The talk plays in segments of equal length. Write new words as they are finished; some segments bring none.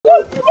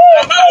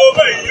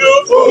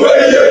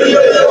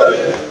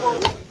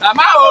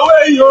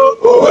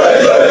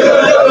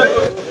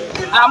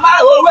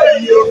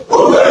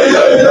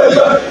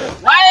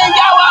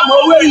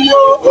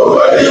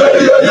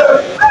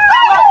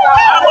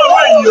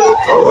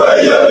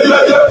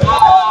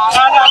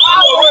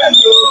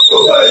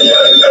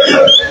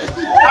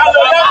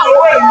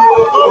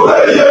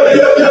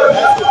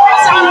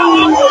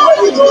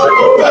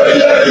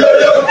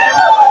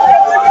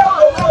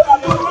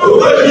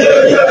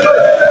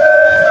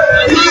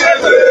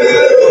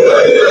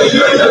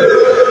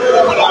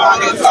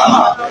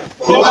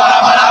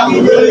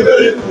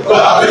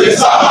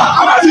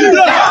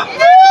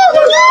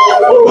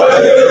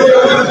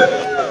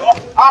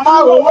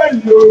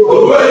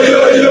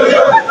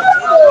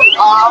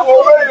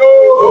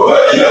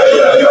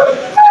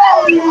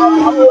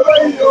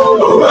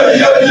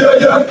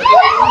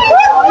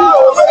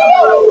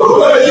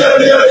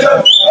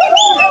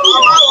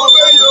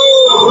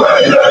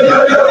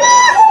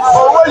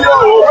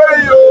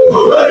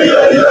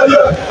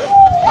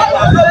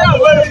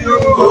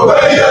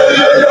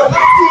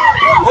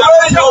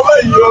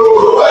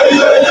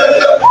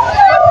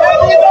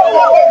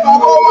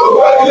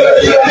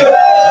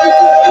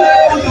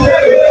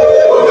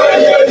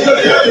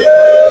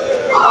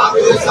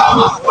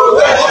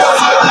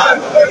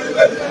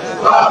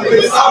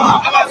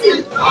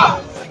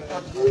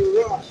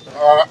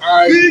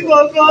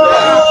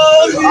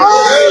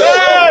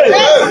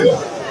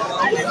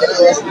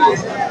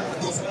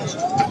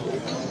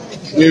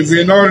If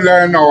you don't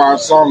learn our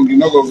song, you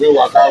not go fit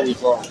waka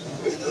with us.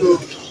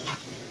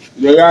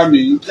 You hear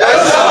me?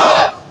 Yes,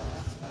 sir.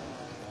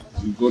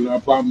 You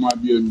gonna find my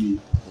baby.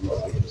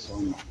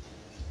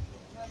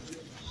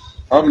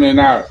 How many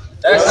now?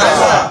 Yes,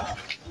 sir.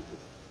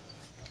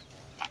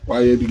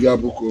 Why you dig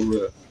up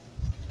over?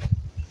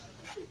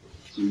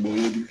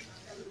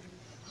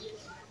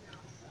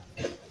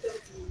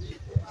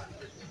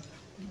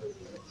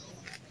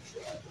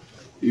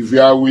 If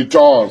you are with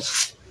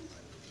us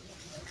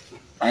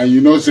and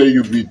you know say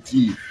you be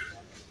thief,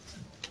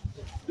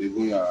 they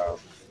go your house.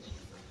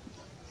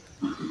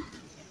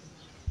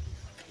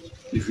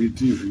 If you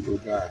thief, you go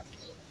die.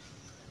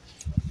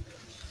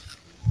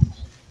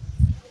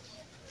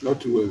 Not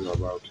two ways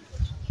about it.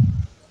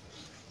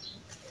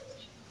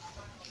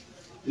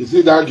 You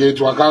see that gate,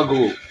 waka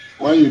go.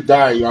 When you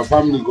die, your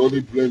family go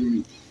only blame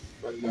me,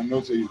 but you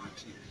not say you be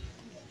thief.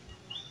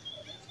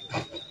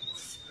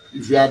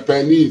 If you are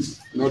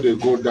pennies, you know they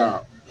go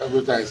down.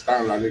 Every time I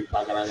stand like this,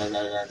 go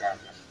down.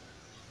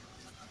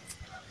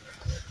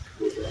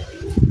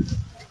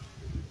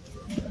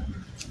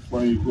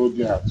 When you go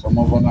there, some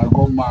of them are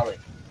go marry.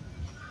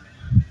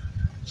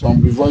 Some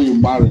before you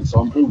marry,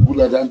 some people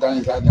bullet enter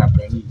inside their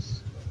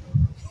pennies.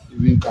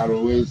 Even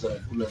caroways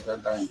and bullet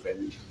enter in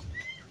pennies.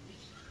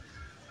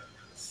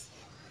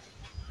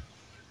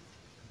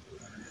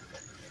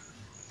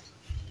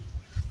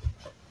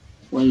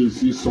 When you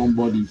see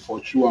somebody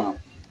for sure,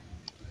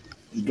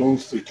 you don't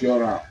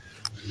secure her,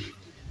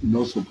 you're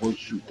not supposed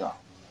to shoot her.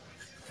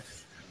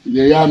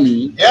 You hear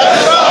me? Yes,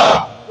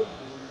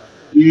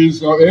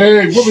 sir.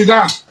 Hey, go be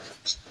down.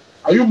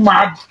 Are you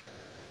mad?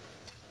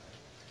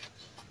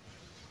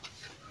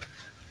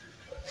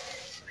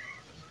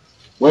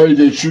 When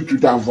they shoot you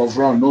down for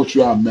front, no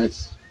sure a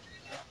mess.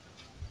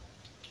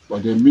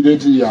 But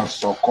immediately you have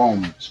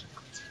succumbed.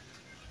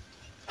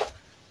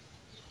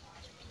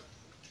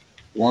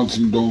 Once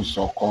you don't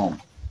succumb,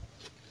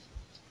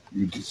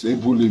 you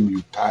disable him,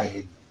 you tie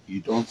him, you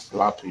don't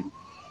slap him,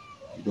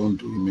 you don't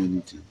do him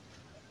anything.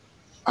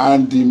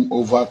 Hand him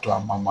over to a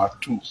mama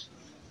two.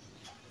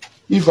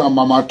 If a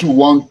mama two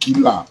won't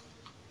kill her,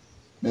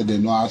 then they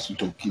no ask you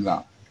to kill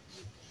her.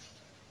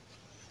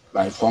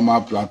 Like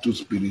former Plateau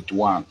Spirit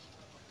 1,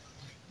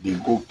 they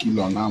go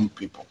kill unarmed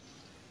people.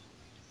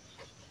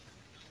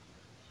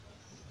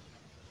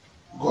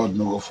 God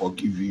no go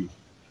forgive you.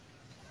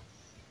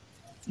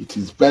 It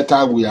is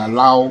better we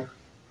allow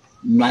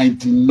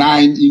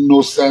 99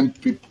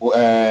 innocent people,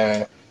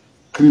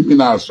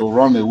 criminals to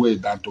run away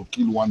than to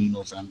kill one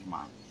innocent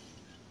man.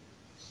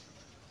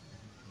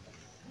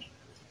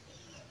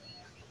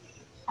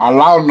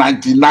 Allow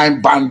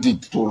 99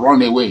 bandits to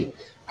run away.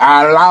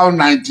 Allow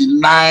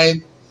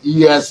 99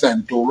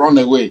 ESN to run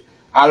away.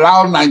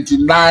 Allow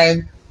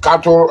 99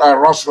 cattle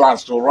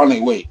rustlers to run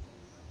away.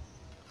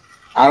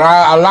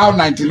 Allow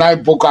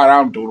 99 Boko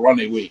Haram to run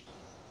away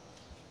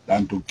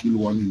than to kill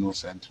one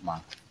innocent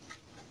man.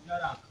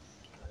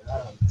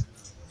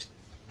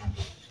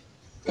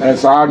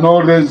 Yes, I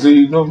know there's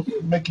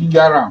making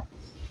Yaram.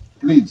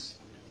 Please.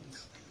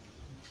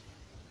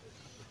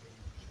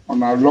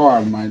 On our law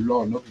and my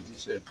law, not the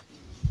same.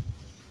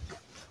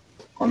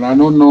 And I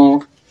don't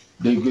know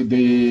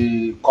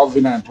the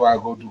covenant where I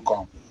go to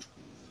come.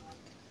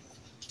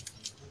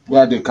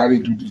 Where they carry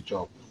do the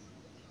job.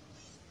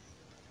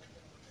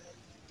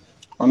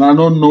 And I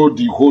don't know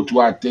the oath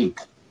where I take.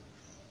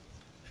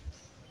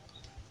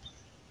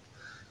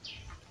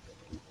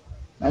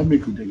 I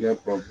make it a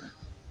get problem.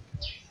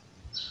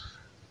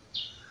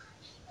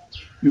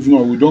 If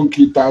not, we don't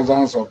kill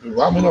thousands of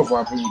people. How many of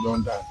our people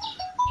don't die?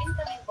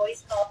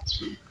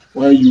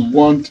 When you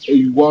want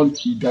you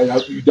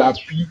die.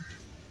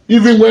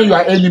 Even when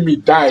your enemy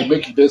die,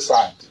 make it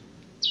decide.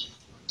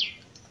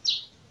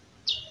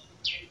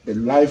 The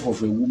life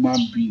of a woman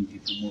being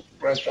is the most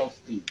precious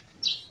thing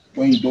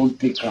When you don't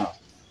take her,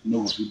 you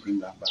know if you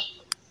bring her back.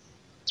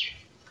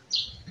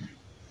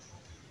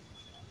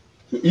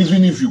 So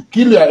even if you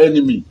kill your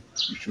enemy,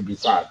 you should be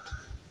sad.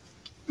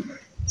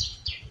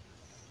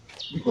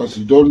 Because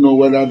you don't know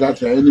whether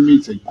that your enemy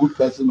is a good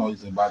person or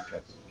is a bad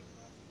person.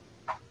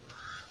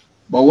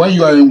 But when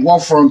you are in war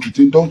front with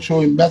him, don't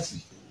show him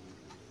mercy.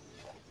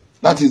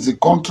 That is the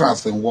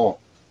contrast in war.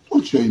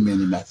 Don't show him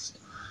any mercy.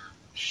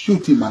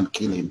 Shoot him and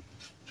kill him.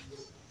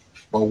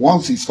 But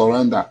once he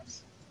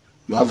surrenders,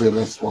 you have a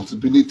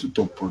responsibility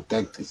to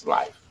protect his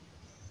life.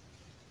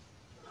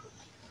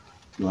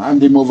 You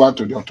hand him over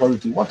to the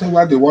authority.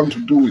 Whatever they want to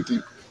do with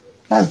him,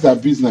 that's their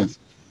business.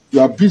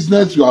 Your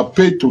business, you are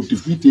paid to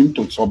defeat him,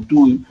 to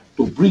subdue him,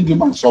 to bring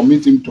him and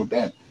submit him to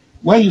them.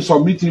 When you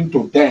submit him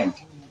to them,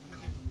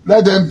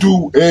 let them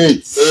do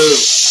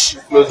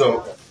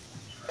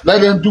let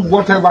them do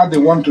whatever they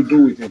want to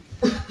do with him.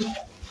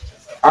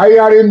 Are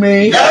you hearing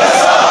me?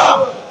 Yes,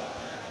 sir.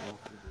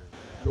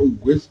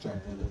 Don't waste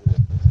time.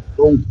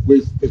 Don't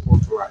waste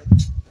people's life.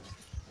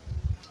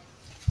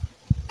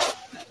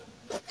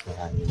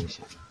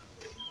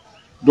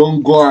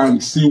 Don't go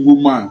and see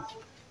woman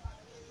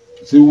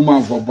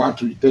for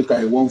battery, take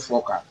her, one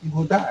fucker. You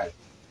will die.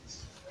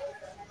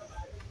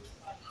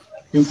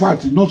 In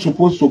fact, you're not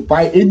supposed to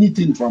buy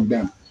anything from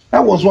them.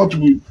 That was what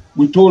we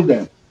told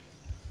them.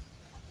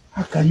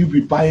 How can you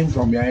be buying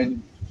from your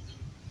enemy?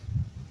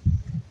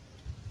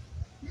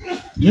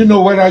 Do you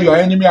know whether your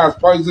enemy has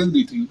poisoned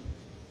the tea?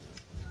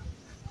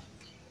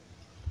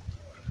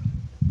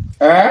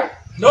 Eh?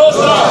 No,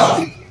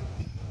 sir.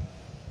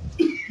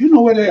 You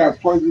know whether he has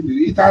poisoned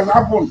it? It has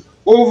happened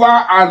over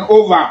and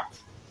over.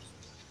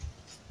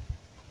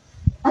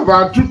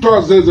 About 2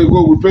 Thursdays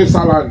ago, we paid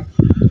salary.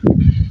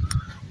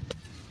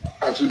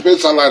 As we pay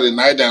salary,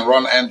 night and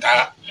run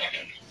enter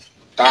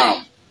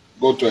town,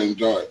 go to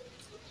enjoy.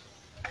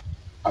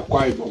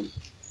 Akwa Ibom.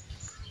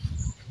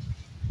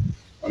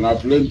 On a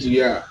plenty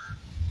here,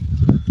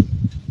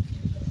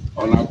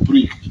 on a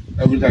prick,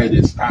 every time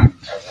they stand.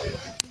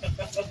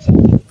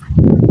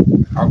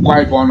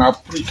 Akwa Ibom on a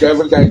prick,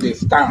 every time they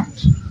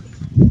stand.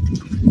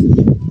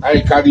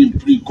 I carry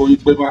prick, go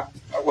eat bema.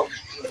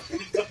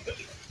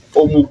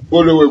 Omu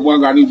bolo we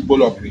mwangani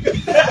bolo prick.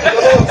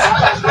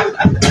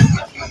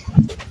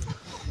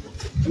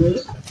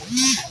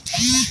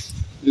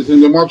 It's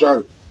in the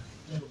mortuary.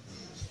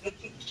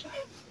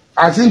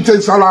 I think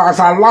as a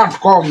lot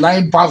come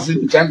 9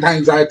 passing 10 times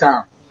inside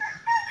town.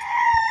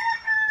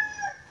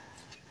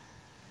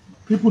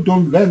 People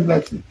don't learn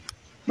lesson.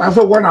 That's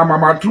when I'm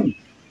Mama too.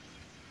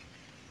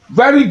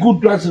 Very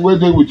good person where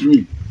they with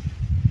me.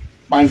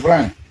 My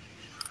friend.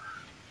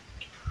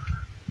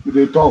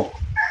 They talk.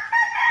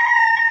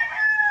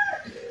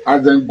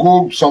 As then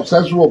go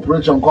successful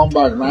operation come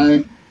back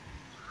now.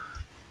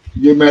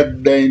 You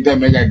met the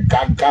intermediate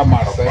gaga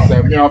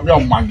myself. Me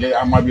on mange,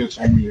 I'm a bit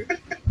somewhere.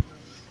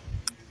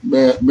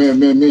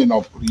 Me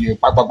no pray.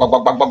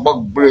 Back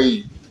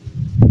brain.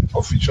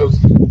 Officials.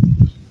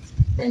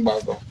 Think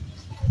back up.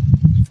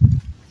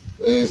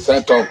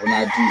 Set up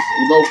like this.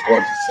 You know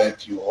God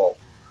set you up.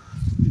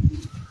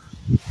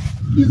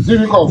 It's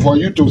difficult for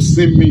you to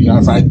see me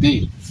as I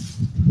did.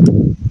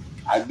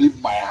 I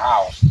leave my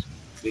house,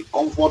 the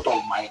comfort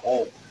of my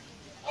home.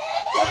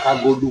 I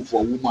can't go look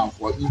for woman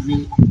for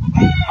even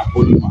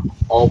Apolima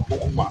or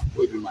Pokuma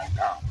within my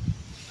town.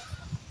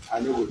 I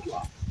never go to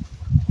her.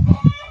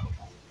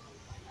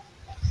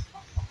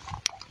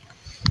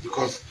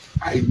 Because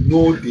I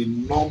know the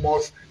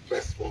enormous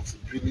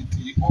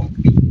responsibility on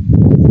me.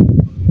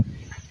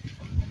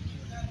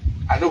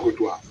 I don't go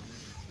to her.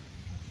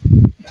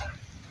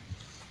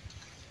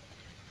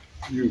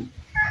 You.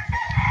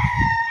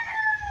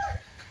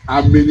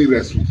 How many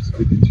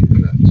responsibilities you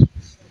got?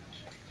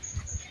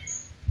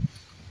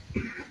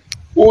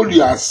 Hold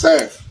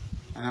yourself.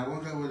 And I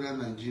wonder whether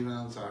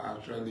Nigerians are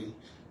actually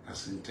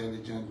as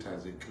intelligent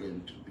as they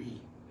claim to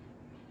be.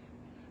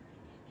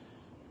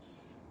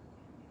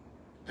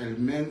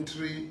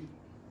 Elementary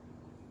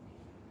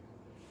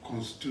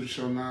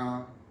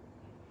constitutional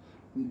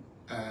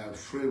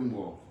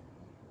framework,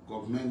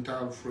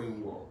 governmental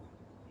framework,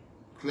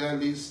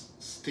 clearly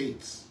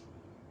states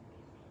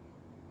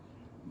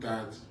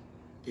that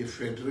a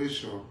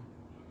federation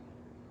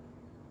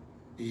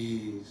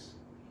is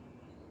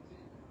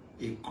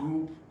a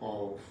group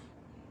of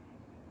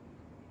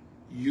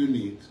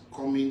units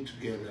coming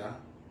together,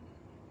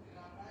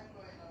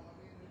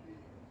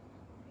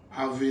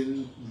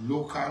 having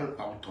local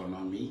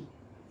autonomy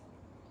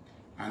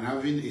and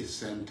having a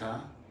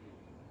center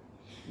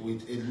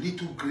with a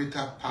little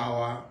greater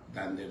power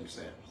than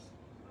themselves.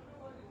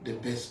 They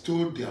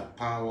bestow their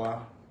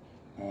power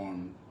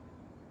on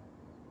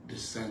the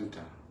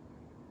center.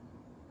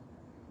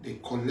 They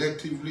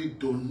collectively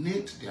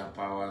donate their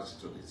powers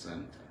to the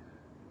center.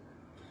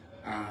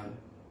 And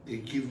they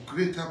give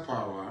greater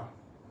power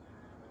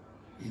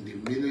in the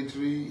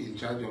military, in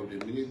charge of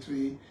the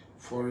military,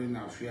 foreign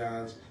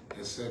affairs,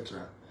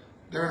 etc.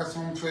 There are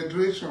some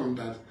federations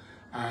that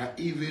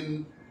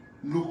even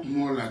look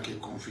more like a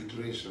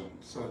confederation.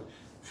 So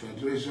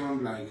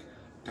federation like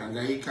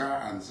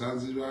Tanganyika and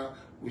Zanzibar,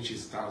 which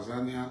is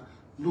Tanzania,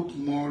 look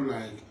more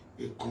like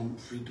a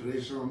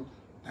confederation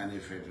than a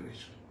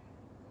federation.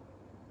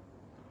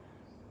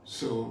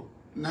 So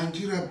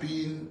Nigeria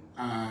being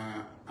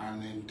an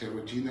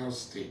heterogeneous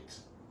state,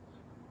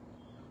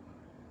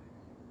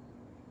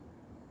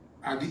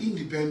 at the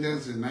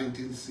independence in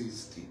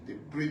 1960, the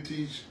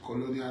British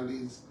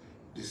colonialists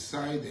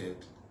decided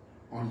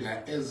on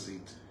their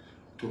exit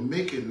to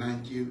make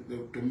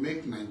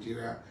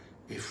Nigeria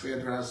a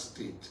federal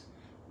state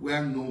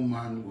where no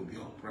man will be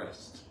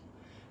oppressed.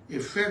 A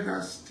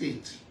federal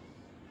state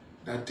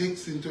that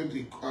takes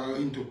into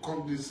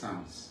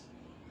cognizance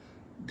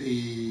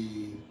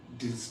the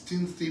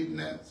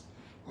distinctiveness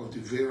of the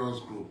various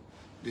groups,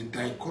 the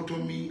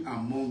dichotomy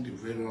among the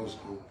various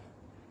groups.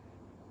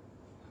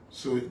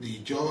 So the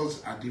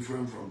Jaws are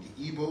different from the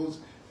Igbos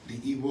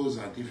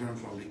are different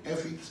from the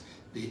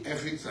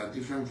Effiks are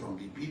different from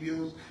the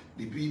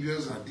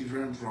Bibios are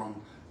different from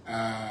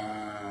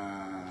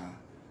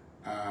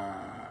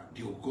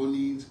the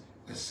Ogonis,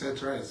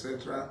 etc.,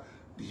 etc.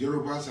 The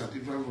Yoruba'S are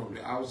different from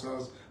the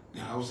Hausas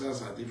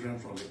are different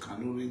from the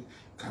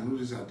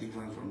Kanuris are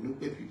different from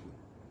Nupe people.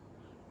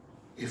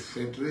 A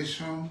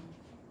federation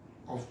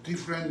of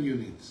different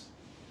units.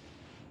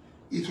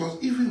 It was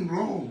even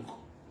wrong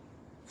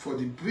for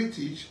the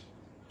British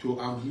to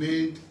have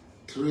made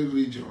 3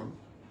 regions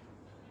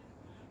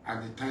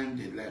at the time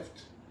they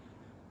left.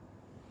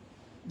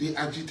 The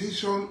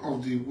agitation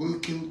of the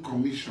Wilkin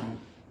Commission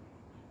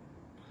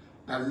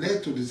that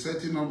led to the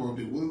setting up of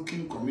the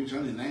Wilkin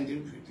Commission in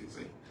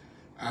 1956,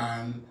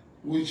 and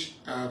which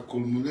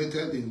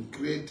culminated in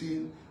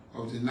creating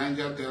of the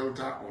Niger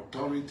Delta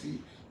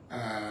Authority,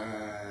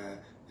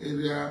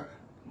 Area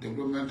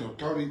Development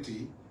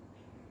Authority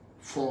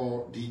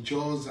for the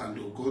Jaws and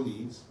the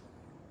Ogonis,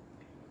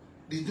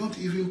 did not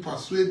even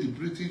persuade the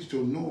British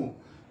to know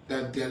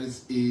that there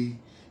is a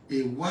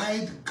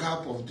wide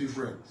gap of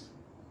difference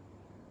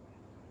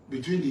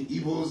between the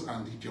Igbos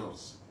and the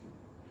Jaws,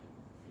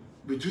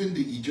 between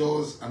the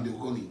Ijaws and the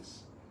Ogonis,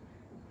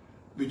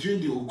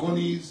 between the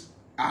Ogonis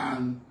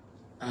and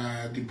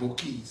the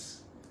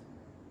Bokis,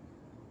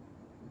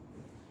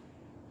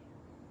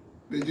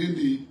 between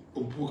the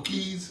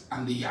Bokis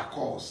and the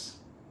Yakos.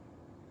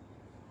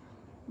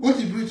 What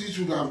the British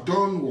should have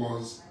done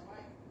was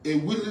a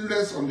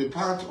willingness on the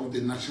part of the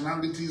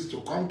nationalities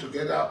to come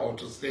together or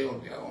to stay on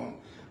their own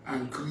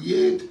and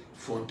create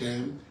for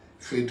them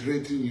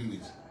federating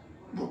units.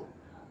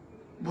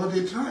 But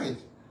they tried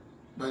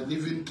by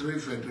leaving 3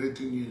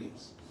 federating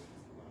units.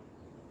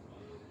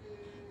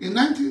 In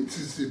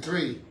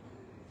 1963,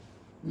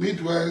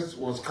 Midwest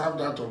was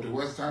carved out of the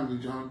Western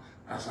region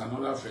as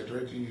another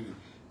federating unit.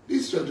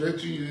 These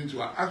federating units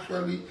were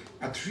actually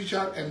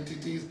artificial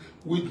entities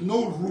with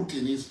no root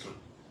in history.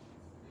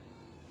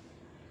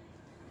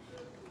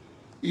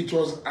 It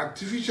was an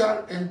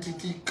artificial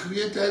entity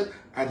created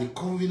at the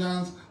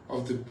convenience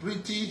of the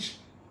British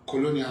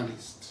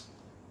colonialists.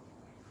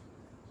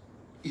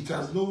 It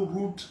has no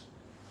root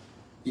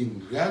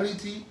in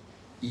reality,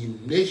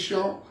 in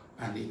nature,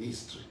 and in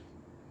history.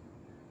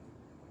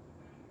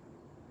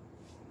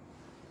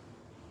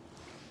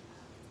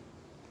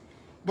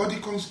 But the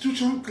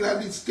Constitution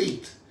clearly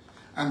states,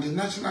 and the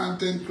National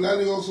Anthem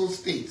clearly also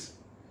states,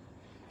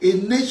 a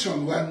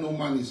nation where no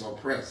man is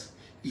oppressed,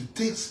 it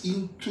takes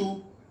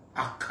into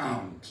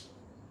account,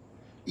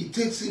 it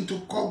takes into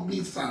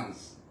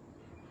cognizance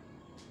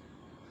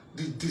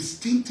the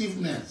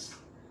distinctiveness,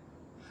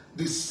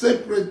 the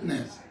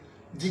separateness,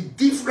 the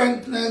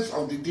differentness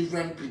of the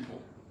different people,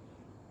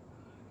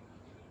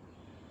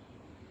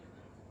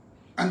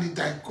 and the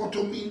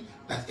dichotomy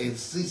that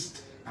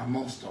exists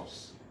amongst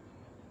us.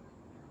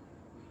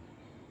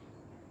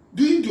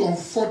 During the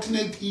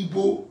unfortunate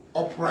Igbo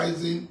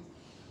uprising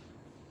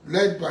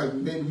led by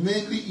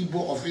mainly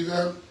Igbo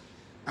officers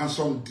and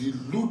some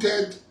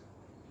deluded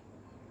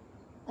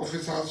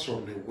officers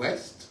from the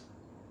West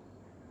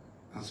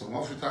and some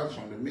officers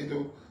from the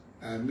middle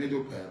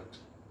belt,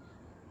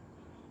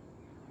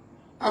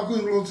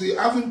 Aguiyi,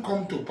 having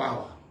come to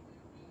power,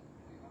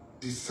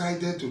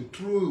 decided to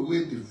throw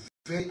away the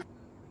very...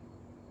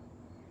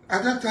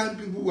 At that time,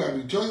 people were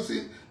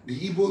rejoicing, the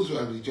Igbos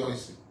were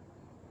rejoicing.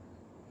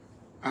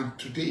 And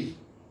today,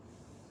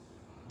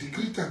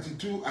 Decree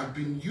 32 has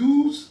been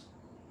used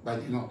by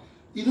the North.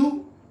 You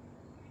know,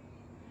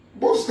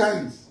 both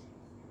times,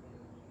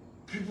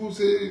 people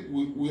say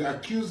we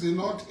accuse the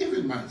North,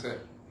 even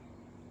myself.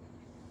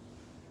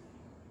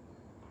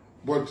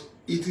 But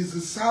it is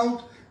the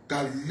South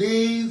that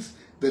lays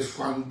the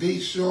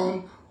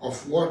foundation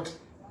of what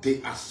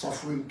they are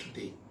suffering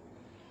today.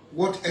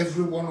 What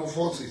every one of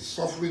us is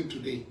suffering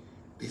today,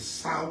 the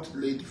South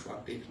laid the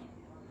foundation.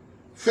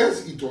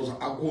 First, it was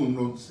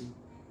Agunonsi.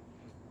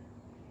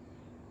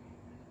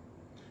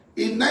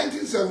 In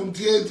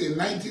 1978 and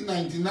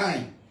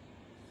 1999,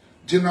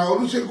 General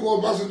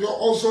Olusegun Obasanjo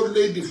also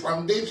laid the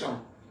foundation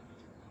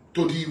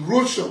to the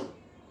erosion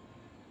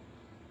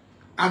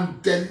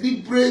and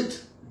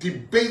deliberate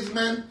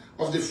debasement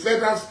of the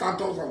federal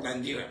status of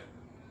Nigeria.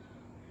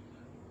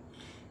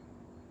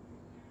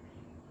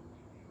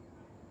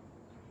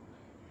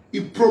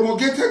 He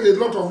promulgated a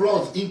lot of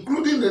laws,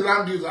 including the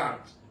Land Use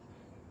Act.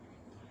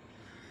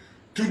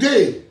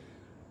 Today,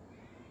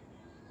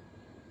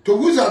 to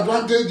whose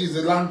advantage is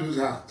the Land Use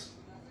Act?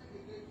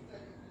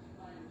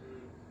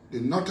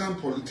 The northern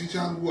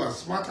politicians who are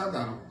smarter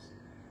than us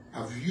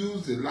have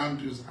used the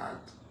Land Use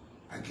Act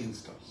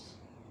against us.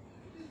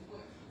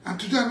 And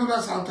today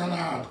another Southerner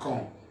had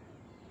come,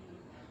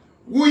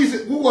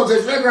 who was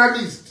a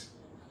federalist,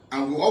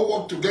 and we all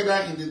worked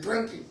together in the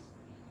 20s.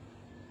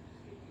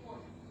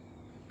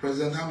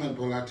 President Ahmed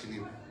Bola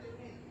Tinubu,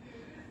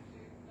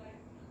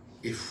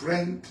 a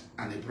friend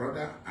and a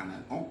brother and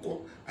an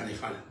uncle and a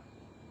father.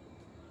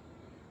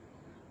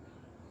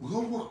 We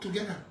all work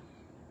together.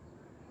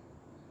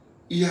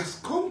 He has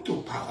come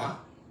to power,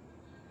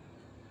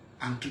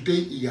 and today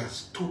he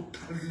has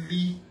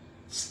totally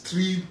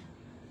stripped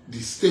the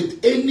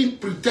state. Any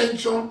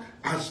pretension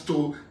as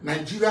to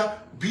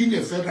Nigeria being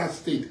a federal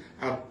state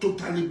has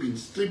totally been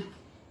stripped.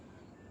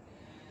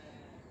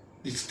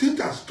 The state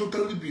has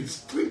totally been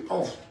stripped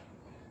off.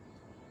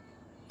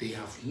 They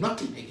have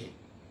nothing again.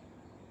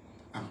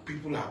 And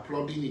people are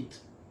applauding it.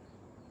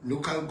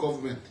 Local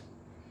government.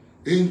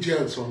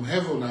 Angels from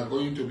heaven are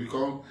going to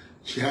become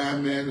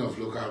chairmen of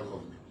local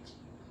government.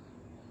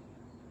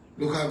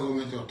 Local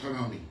government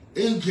autonomy.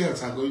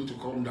 Angels are going to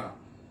come down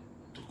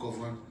to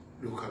govern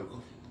local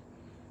government.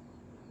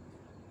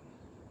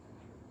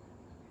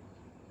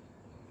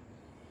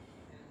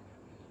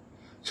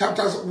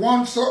 Chapters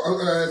 1,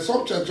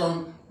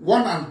 subsection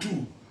 1 and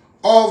 2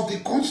 of the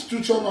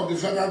Constitution of the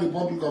Federal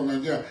Republic of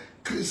Nigeria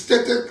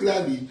stated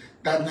clearly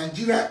that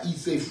Nigeria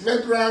is a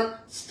federal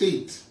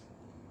state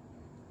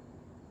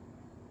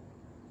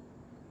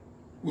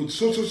with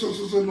so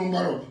number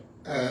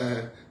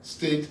of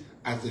states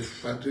as a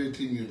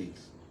federating unit.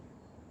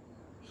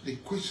 The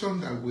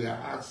question that we are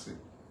asking,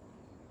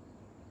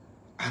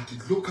 are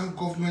the local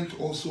government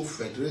also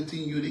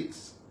federating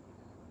units?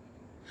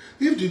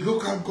 If the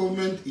local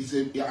government is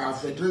a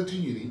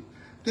federating unit,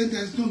 then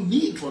there's no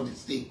need for the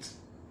state.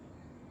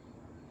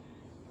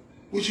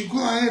 We should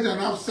go ahead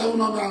and have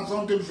 700 and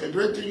something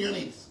federating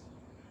units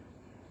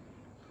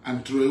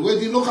and throw away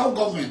the local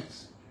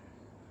governments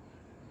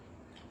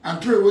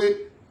and throw away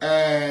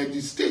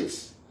the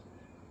states.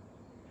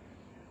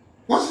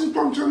 What's the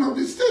function of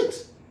the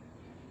state?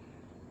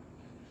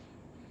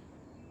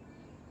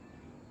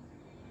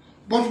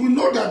 But we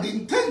know that the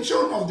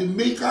intention of the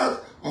makers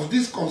of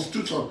this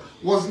constitution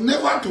was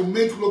never to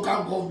make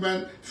local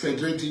government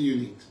federating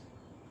unit.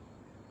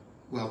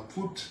 We have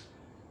put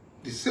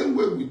the same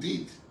way we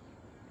did.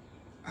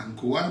 And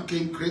Gowon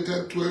came,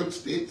 created 12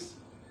 states,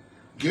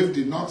 gave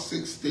the North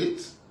 6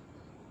 states,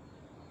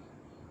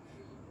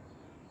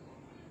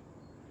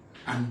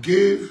 and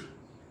gave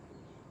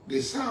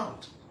the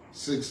South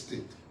 6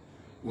 states.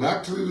 We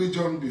had 3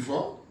 regions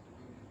before.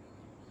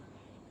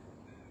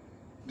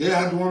 They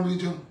had 1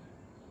 region.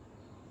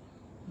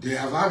 They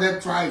have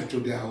added 5 to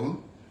their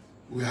own.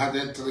 We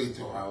added 3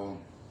 to our own.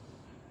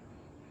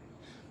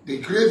 They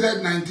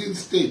created 19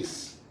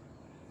 states.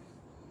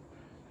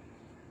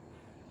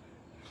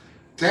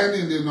 10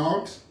 in the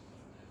north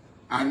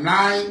and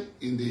 9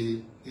 in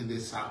the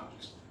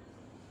south.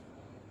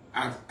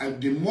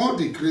 And the more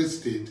they create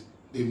states,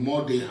 the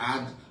more they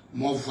add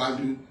more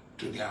value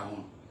to their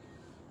own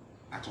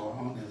at our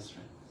own expense.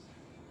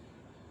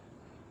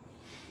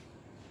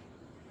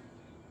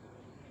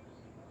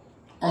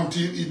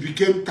 Until it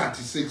became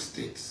 36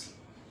 states.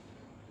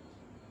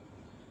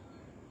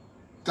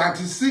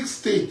 36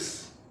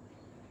 states.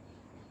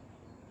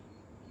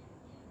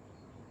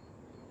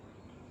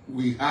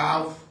 We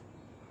have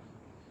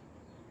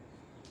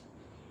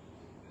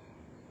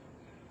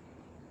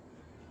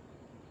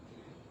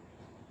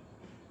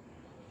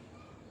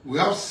We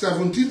have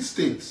 17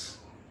 states.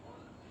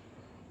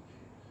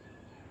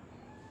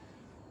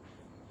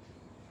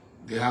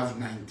 They have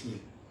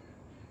 19.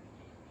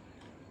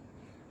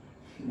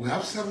 We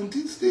have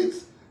 17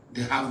 states.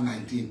 They have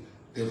 19.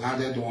 They've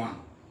added 1.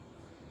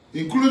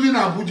 Including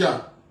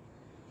Abuja,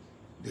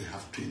 they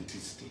have 20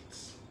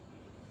 states.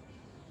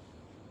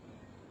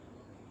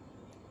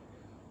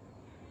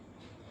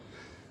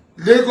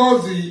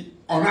 Lagos,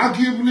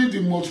 arguably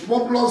the most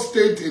populous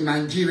state in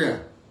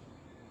Nigeria.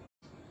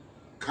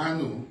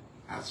 Kano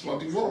has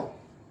 44.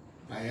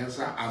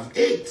 Bayelsa has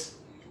 8.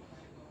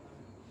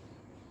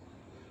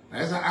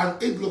 Bayelsa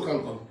has 8 local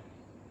governments.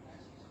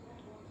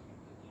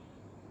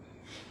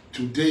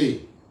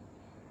 Today,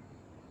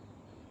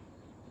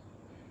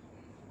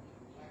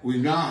 we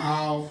now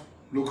have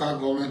local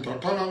government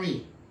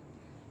autonomy.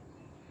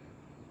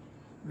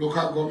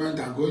 Local government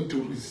are going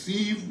to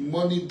receive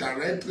money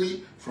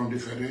directly from the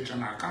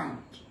federation account.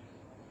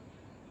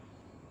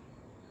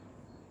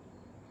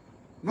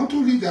 Not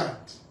only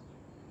that,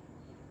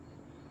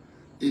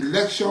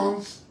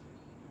 elections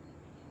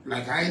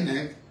like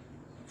INEC,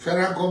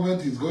 federal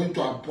government is going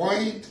to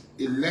appoint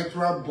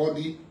electoral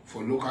body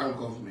for local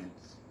governments.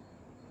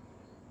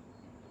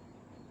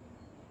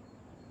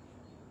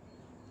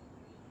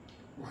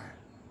 Why?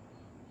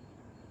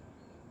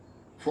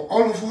 For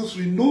all of us,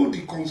 we know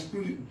the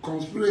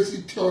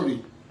conspiracy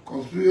theory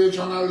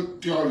conspirational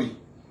theory.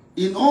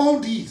 In all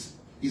these,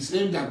 it's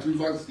aimed at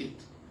Rivers State.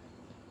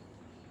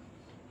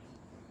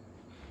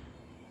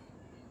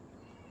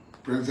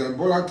 President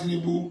Bola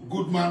Tinubu,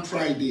 Goodman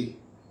Friday,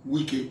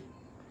 Wike.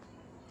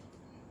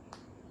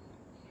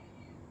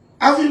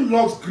 Having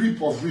lost grip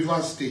of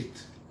Rivers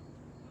State,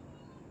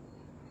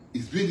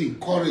 it's been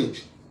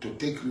encouraged to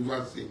take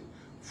Rivers State,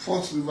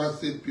 force Rivers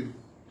State people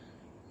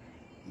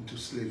into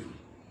slavery,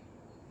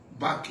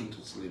 back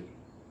into slavery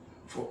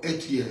for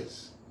 8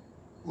 years.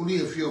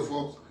 Only a few of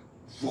us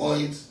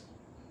voiced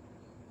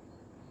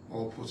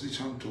our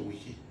opposition to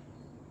Wike.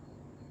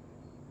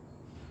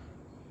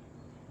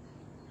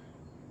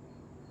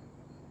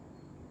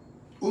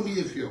 Only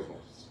a few of us.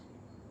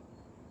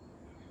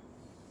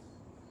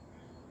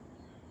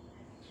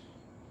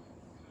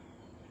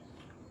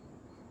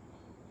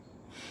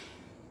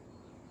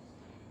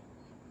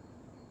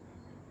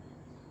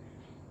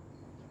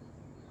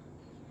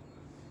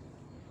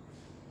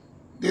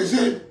 They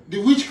said the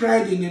witch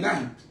cried in the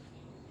night.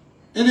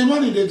 In the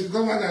morning they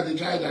discovered that the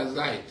child has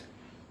died.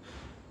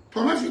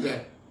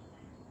 Tomafide.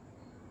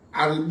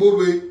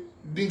 Aribobe,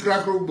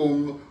 Dinkrakro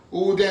Bom,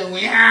 oh then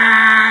we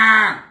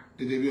are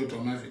the debut of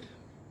Tomafide.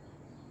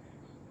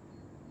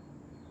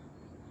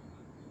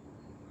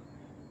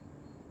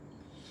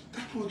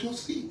 That was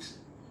just it.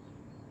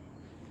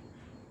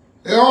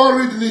 They all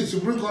read the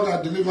Supreme Court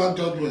had delivered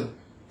judgment,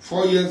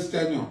 4 years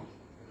tenure.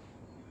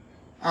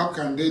 How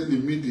can they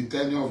limit the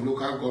tenure of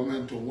local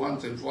government to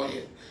once in 4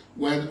 years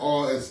when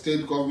all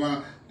state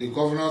government, the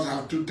governors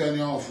have 2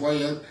 tenure of 4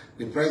 years,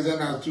 the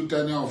president has 2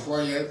 tenure of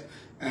 4 years,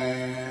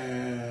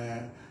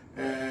 and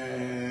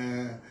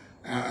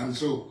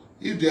so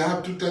if they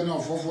have 2 tenure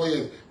of 4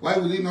 years, why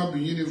will it not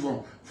be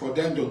uniform for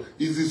them to?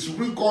 Is the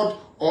Supreme Court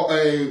or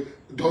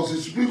does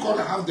the Supreme Court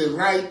have the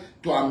right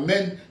to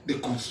amend the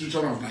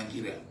Constitution of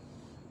Nigeria?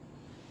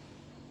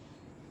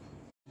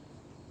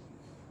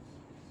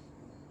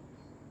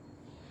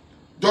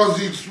 Does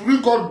the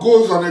Supreme Court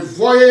goes on a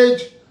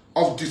voyage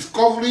of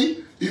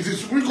discovery? Is the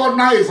Supreme Court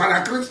now a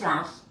Father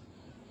Christmas?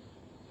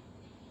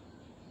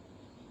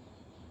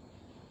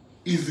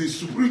 Is the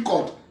Supreme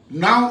Court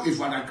now a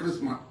Father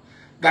Christmas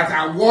that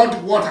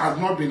award what has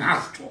not been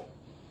asked for?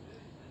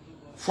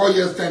 4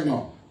 years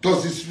tenure.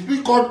 Does the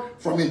Supreme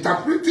Court, from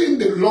interpreting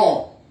the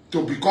law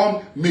to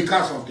become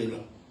makers of the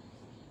law?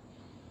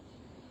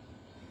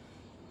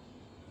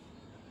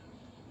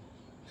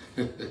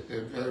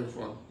 Very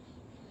fun.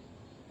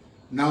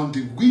 Now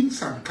the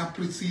whims and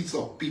caprices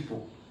of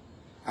people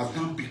have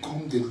now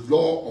become the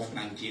law of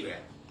Nigeria.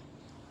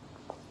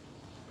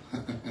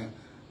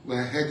 We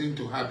are heading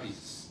to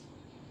habits.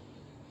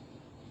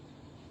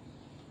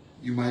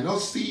 You might not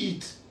see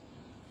it.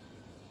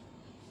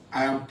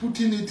 I am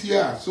putting it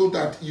here so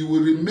that you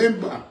will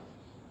remember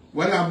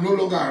when I'm no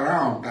longer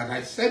around that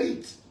I said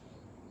it.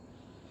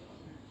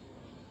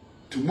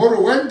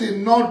 Tomorrow, when the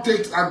North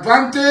takes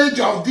advantage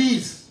of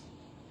this,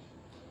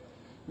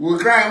 we'll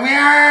cry,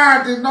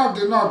 where the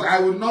North, I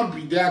will not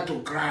be there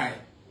to cry.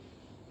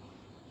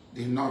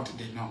 The North.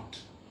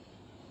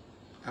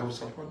 I will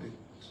support it.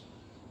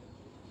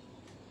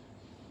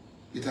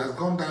 It has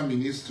gone down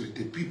in history.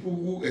 The people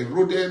who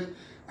eroded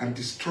and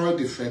destroyed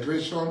the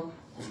Federation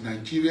of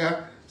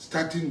Nigeria,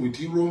 starting with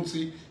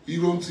Ironsi,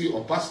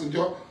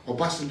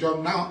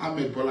 Obasanjo, now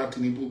Ahmed Bola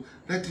Tinubu,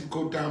 let it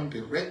go down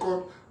the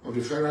record of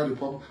the Federal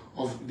Republic,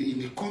 in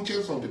the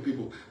conscience of the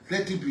people.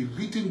 Let it be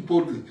written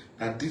boldly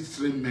that these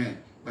 3 men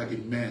were the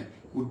men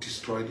who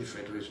destroyed the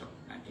Federation of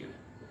Nigeria.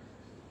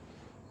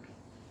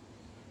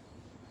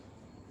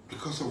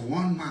 Because of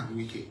one man,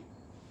 Wike.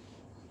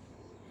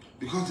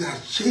 Because they are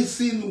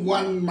chasing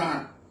one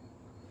man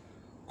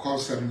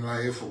called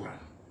Samuel Efewa.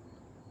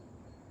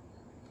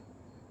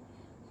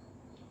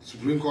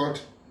 Supreme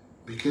Court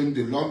became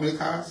the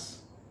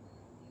lawmakers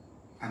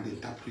and the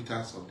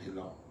interpreters of the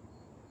law.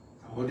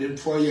 Within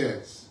 4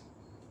 years,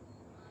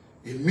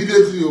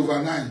 immediately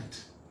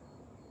overnight,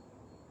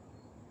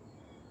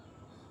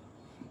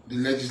 the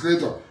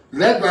legislator,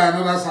 led by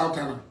another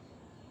Southerner,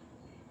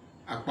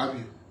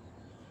 Akpabio.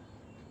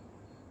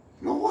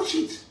 Now watch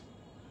it.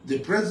 The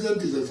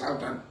president is a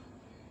Southerner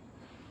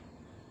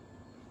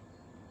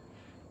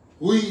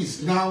who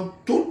is now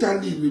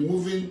totally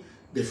removing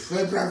the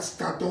federal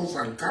status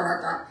and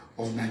character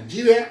of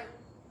Nigeria.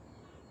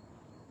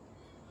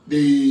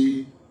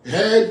 The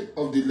head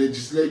of the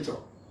legislature,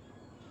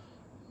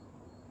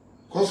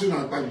 Kosun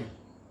Akpabio,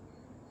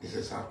 is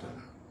a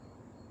Southerner.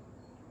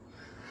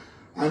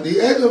 And the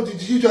head of the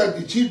chief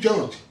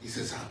judge, is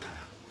a Southerner.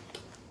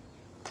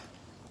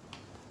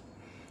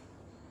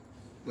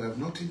 We have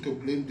nothing to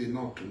blame the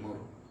North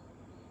tomorrow.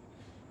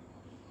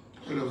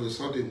 All of a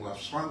sudden, we have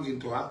swung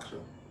into action.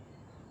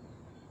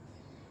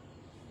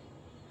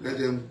 Let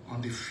them,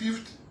 on the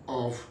 5th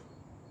of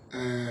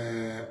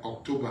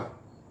October,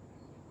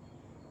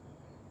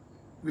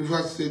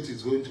 Rivers State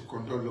is going to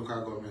conduct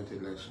local government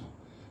election.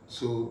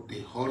 So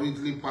they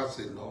hurriedly pass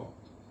a law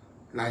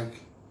like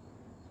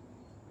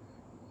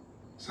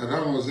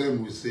Saddam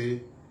Hussein will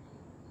say,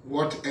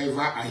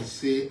 whatever I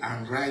say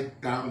and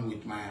write down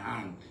with my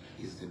hand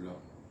is the law.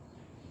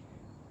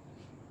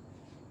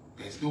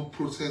 There's no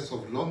process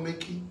of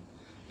lawmaking.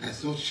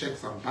 There's no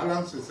checks and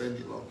balances any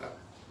longer.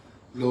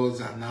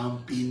 Laws are now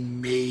being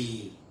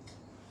made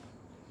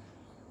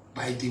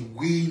by the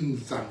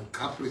whims and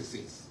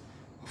caprices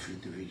of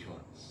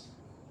individuals.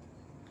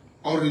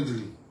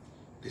 Hurriedly,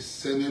 the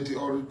Senate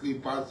hurriedly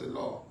passed a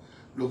law.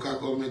 Local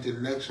government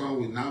election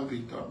will now be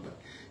done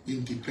by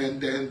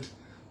independent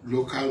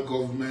local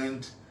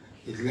government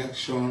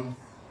election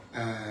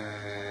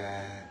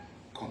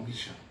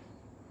commission,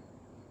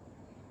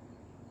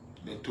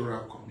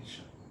 electoral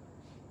commission.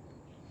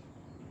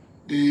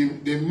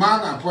 The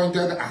man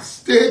appointed as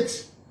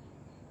state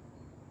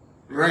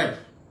rep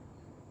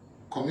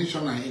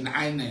commissioner in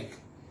INEC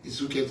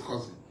is Wike's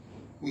cousin.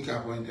 Wike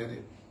appointed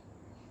him.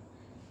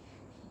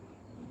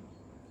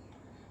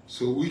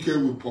 So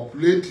Wike will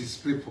populate his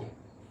people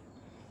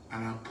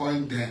and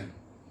appoint them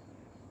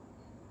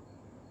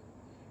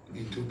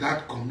into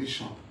that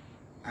commission,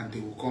 and they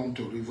will come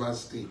to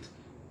Rivers State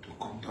to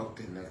conduct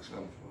the election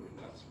for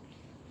Rivers.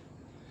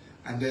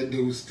 And then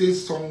they will stay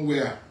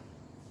somewhere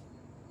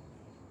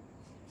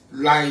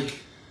like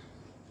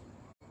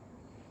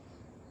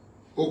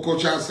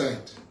Okocha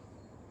said,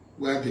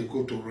 where they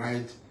go to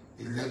write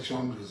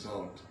election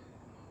result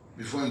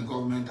before in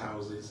government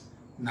houses,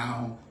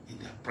 now in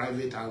their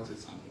private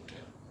houses and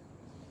hotels.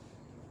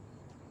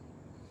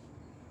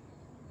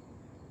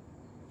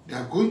 They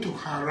are going to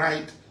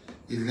write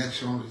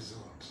election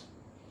results.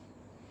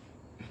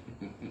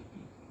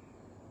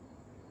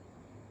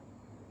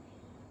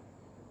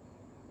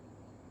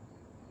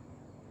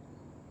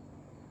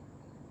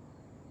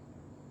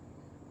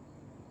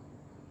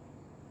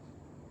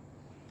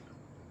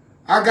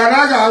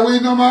 Agaraga we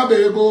no ma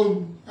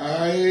bebo,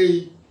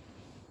 ay.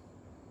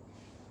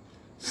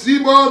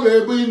 Sibo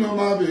bebo no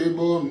ma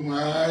bebo,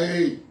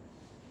 ay.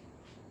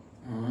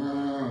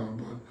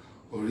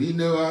 But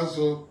orine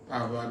waso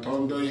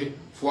abatondo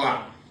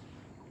fwa.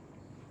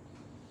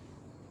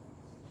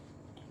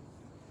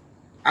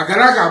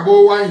 Agaraga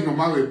bo wa no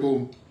ma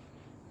bebo.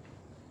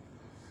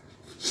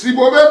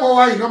 Sibo bebo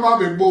wa no ma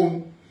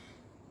bebo.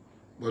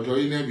 But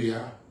orine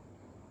bia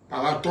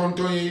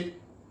abatondo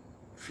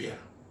fear.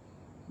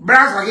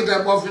 Brass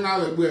akite bo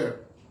final egbe.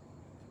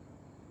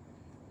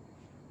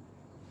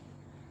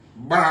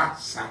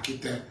 Brass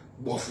akite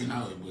bo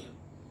final egbe.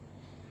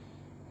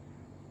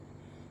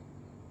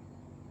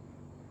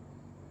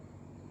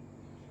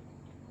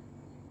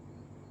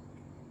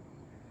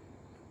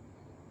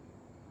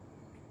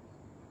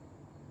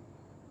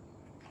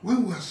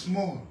 When we were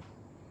small,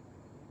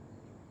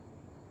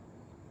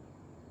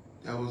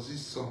 there was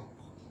this song.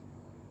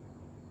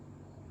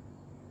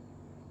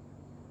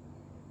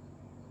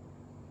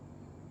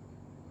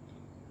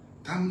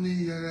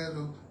 Tamni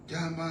yarero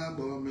jama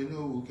bo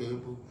meno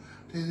ukebo.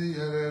 Tini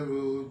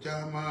yarero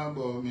jama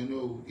bo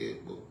meno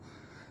ukebo.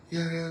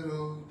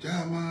 Yarero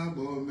jama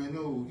bo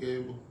meno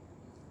ukebo.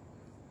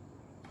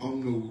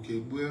 Omno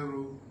ukebo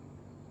ero.